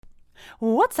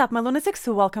What's up, my lunatics?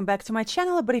 Welcome back to my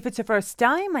channel. But if it's your first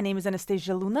time, my name is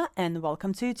Anastasia Luna, and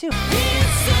welcome to you too.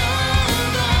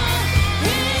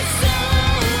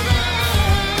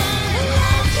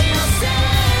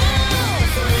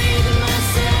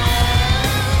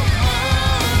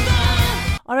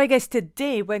 Alright guys,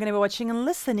 today we're going to be watching and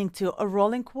listening to a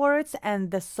Rolling Quartz,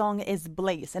 and the song is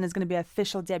Blaze, and it's going to be an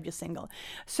official debut single.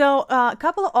 So a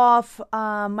couple of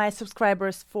my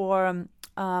subscribers for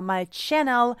my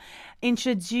channel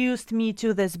introduced me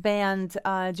to this band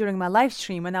during my live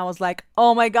stream, and I was like,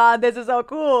 oh my god, this is so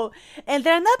cool. And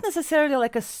they're not necessarily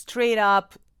like a straight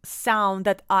up sound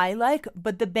that I like,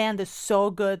 but the band is so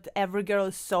good. Every girl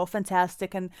is so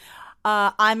fantastic, and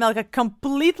I'm like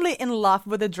completely in love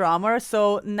with the drummer.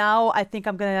 So now I think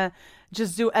I'm gonna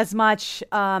just do as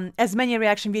many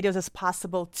reaction videos as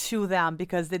possible to them,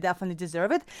 because they definitely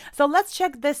deserve it. So let's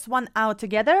check this one out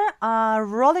together.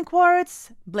 Rolling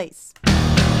Quartz, Blaze.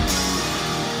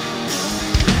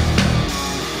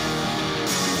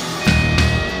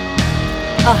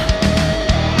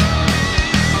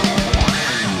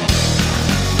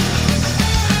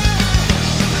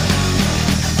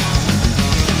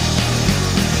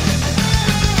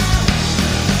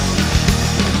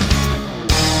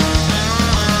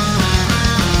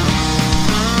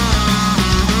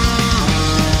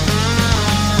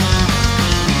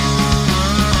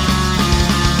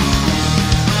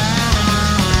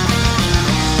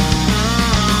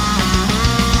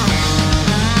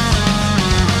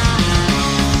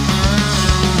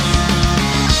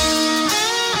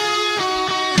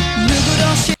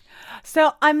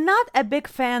 So I'm not a big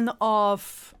fan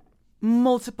of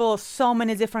so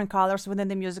many different colors within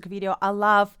the music video. I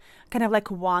love kind of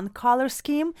like one color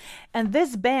scheme. And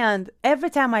this band, every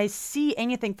time I see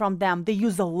anything from them, they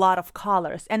use a lot of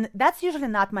colors. And that's usually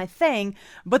not my thing.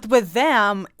 But with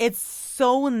them, it's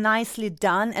so nicely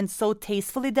done and so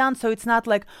tastefully done. So it's not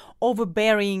like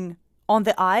overbearing on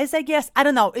the eyes, I guess. I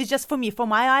don't know. It's just for me. For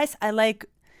my eyes, I like,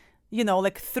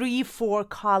 like 3-4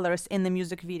 colors in the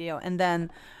music video. And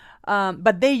then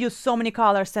but they use so many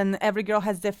colors, and every girl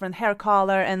has different hair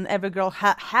color, and every girl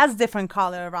has different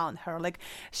color around her. Like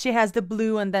she has the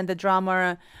blue, and then the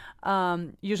drummer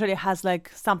usually has like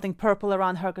something purple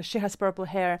around her because she has purple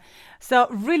hair. So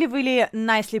really, really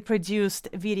nicely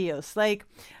produced videos. Like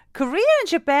Korea and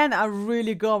Japan are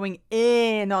really going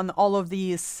in on all of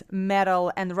these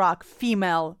metal and rock,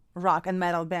 female rock and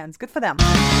metal bands. Good for them.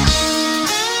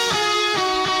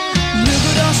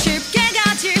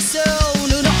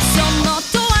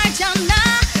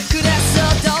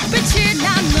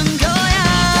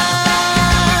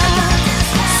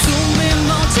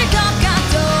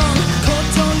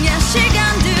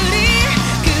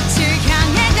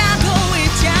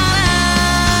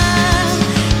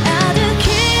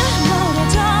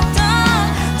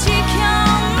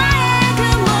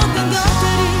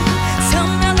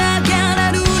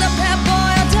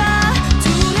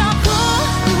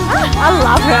 I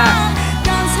love her.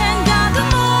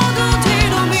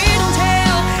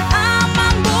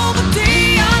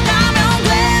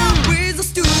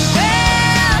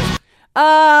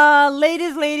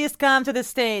 Ladies, come to the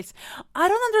States. I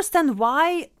don't understand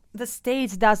why the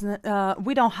States doesn't,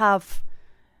 we don't have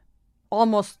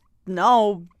almost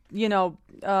no,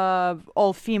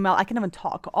 all female, I can't even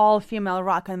talk, all female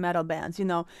rock and metal bands,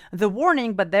 The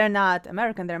Warning, but they're not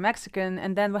American, they're Mexican.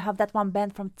 And then we have that one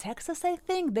band from Texas, I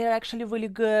think. They're actually really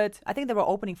good. I think they were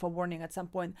opening for Warning at some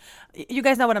point. You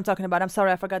guys know what I'm talking about. I'm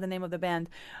sorry, I forgot the name of the band.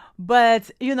 But,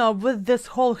 with this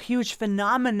whole huge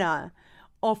phenomena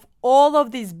of all of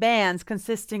these bands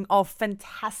consisting of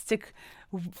fantastic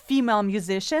female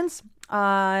musicians,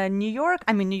 New York,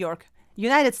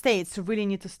 United States really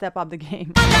need to step up the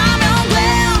game.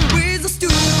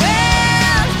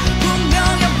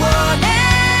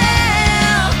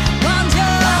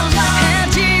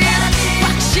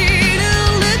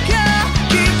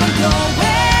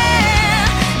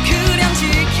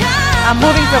 I'm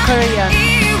moving to Korea.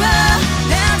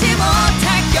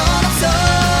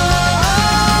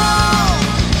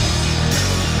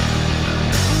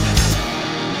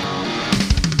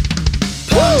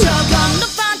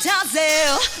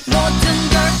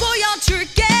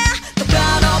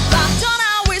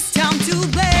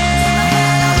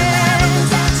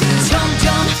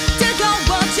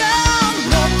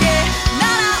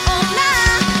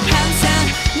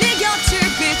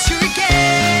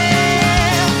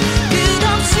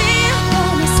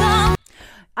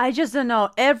 I just don't know.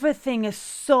 Everything is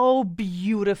so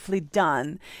beautifully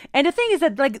done. And the thing is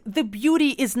that, like, the beauty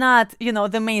is not,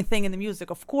 the main thing in the music.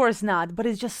 Of course not. But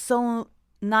it's just so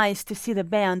nice to see the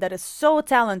band that is so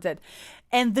talented.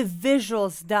 And the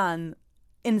visuals done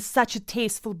in such a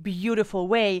tasteful, beautiful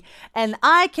way. And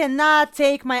I cannot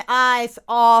take my eyes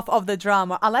off of the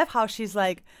drummer. I love how she's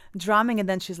like drumming and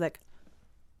then she's like,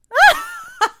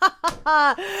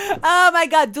 oh my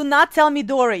God, do not tell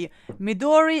Midori.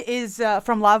 Midori is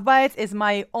from Love Bites, is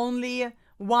my only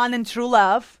one and true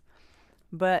love.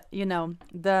 But you know,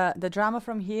 the drama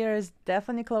from here is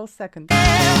definitely close second.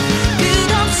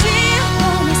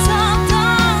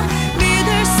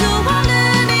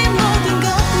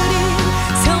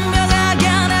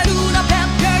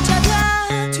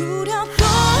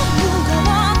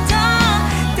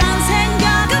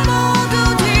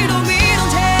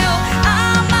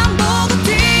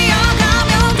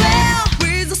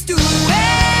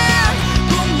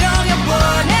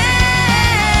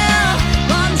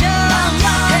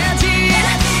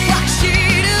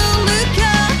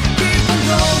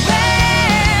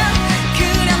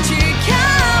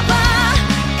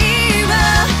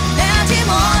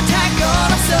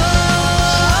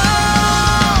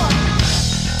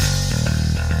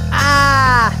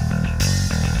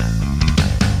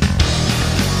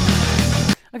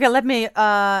 Okay, let me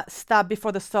stop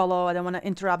before the solo. I don't want to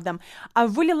interrupt them. I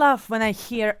really love when I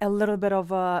hear a little bit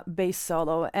of a bass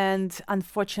solo, and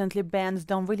unfortunately bands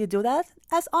don't really do that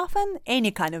as often.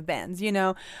 Any kind of bands, you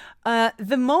know.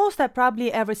 The most I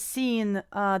probably ever seen,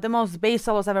 the most bass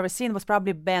solos I've ever seen was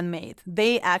probably Bandmate.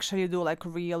 They actually do like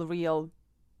real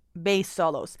bass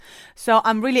solos. So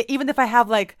I'm really, even if I have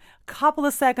like a couple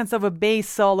of seconds of a bass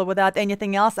solo without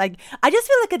anything else, I just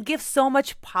feel like it gives so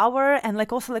much power and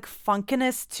like also like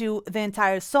funkiness to the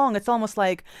entire song. It's almost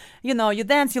like, you know, you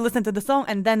dance, you listen to the song,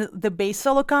 and then the bass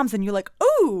solo comes and you're like,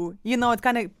 ooh, you know, it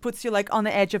kind of puts you like on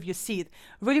the edge of your seat.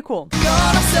 Really cool.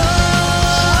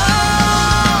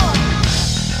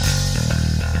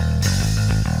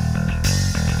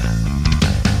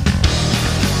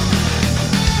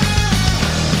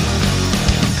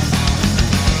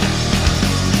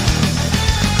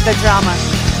 The drama.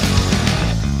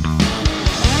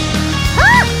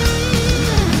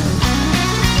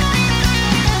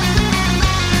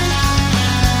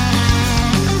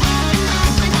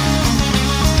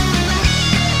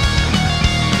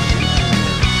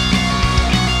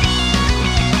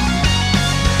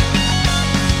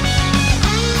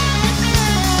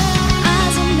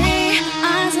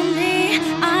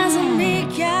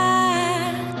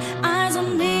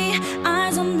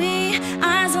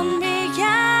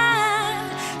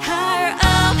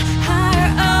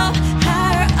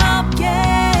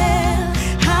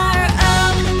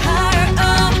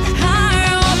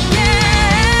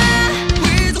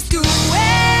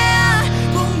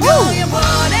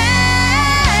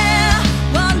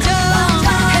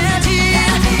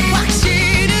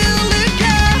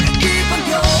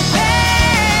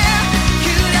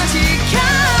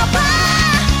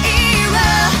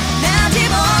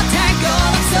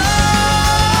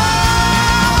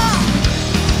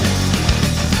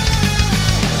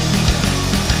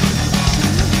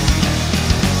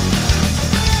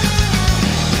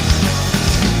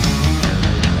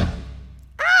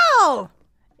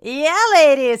 Yeah,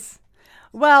 ladies.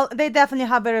 Well, they definitely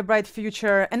have very bright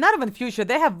future, and not even future,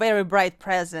 they have very bright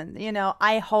present. You know,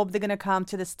 I hope they're gonna come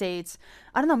to the States.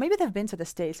 I don't know, maybe they've been to the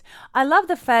States. I love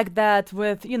the fact that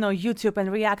with, you know, YouTube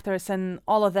and reactors and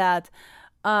all of that,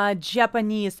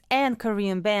 Japanese and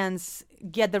Korean bands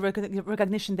get the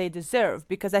recognition they deserve,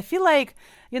 because I feel like,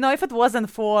 you know, if it wasn't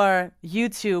for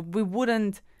YouTube, we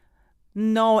wouldn't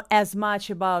know as much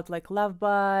about like Love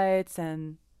Bites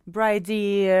and Bright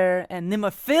Deer and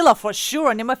Nemophila for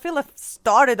sure. Nemophila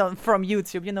started from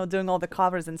YouTube, you know, doing all the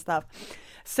covers and stuff.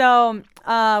 So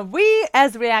we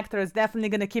as reactors definitely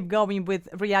gonna keep going with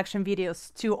reaction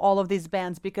videos to all of these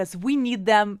bands because we need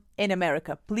them in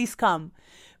America. Please come.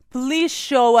 Please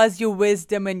show us your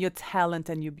wisdom and your talent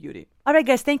and your beauty. Alright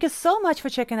guys, thank you so much for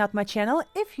checking out my channel.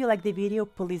 If you like the video,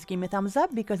 please give me a thumbs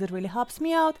up because it really helps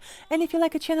me out. And if you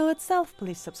like the channel itself,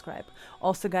 please subscribe.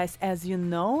 Also guys, as you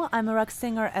know, I'm a rock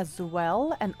singer as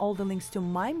well, and all the links to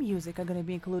my music are going to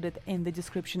be included in the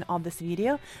description of this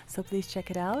video. So please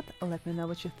check it out, let me know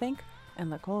what you think, and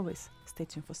like always, stay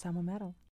tuned for some more metal.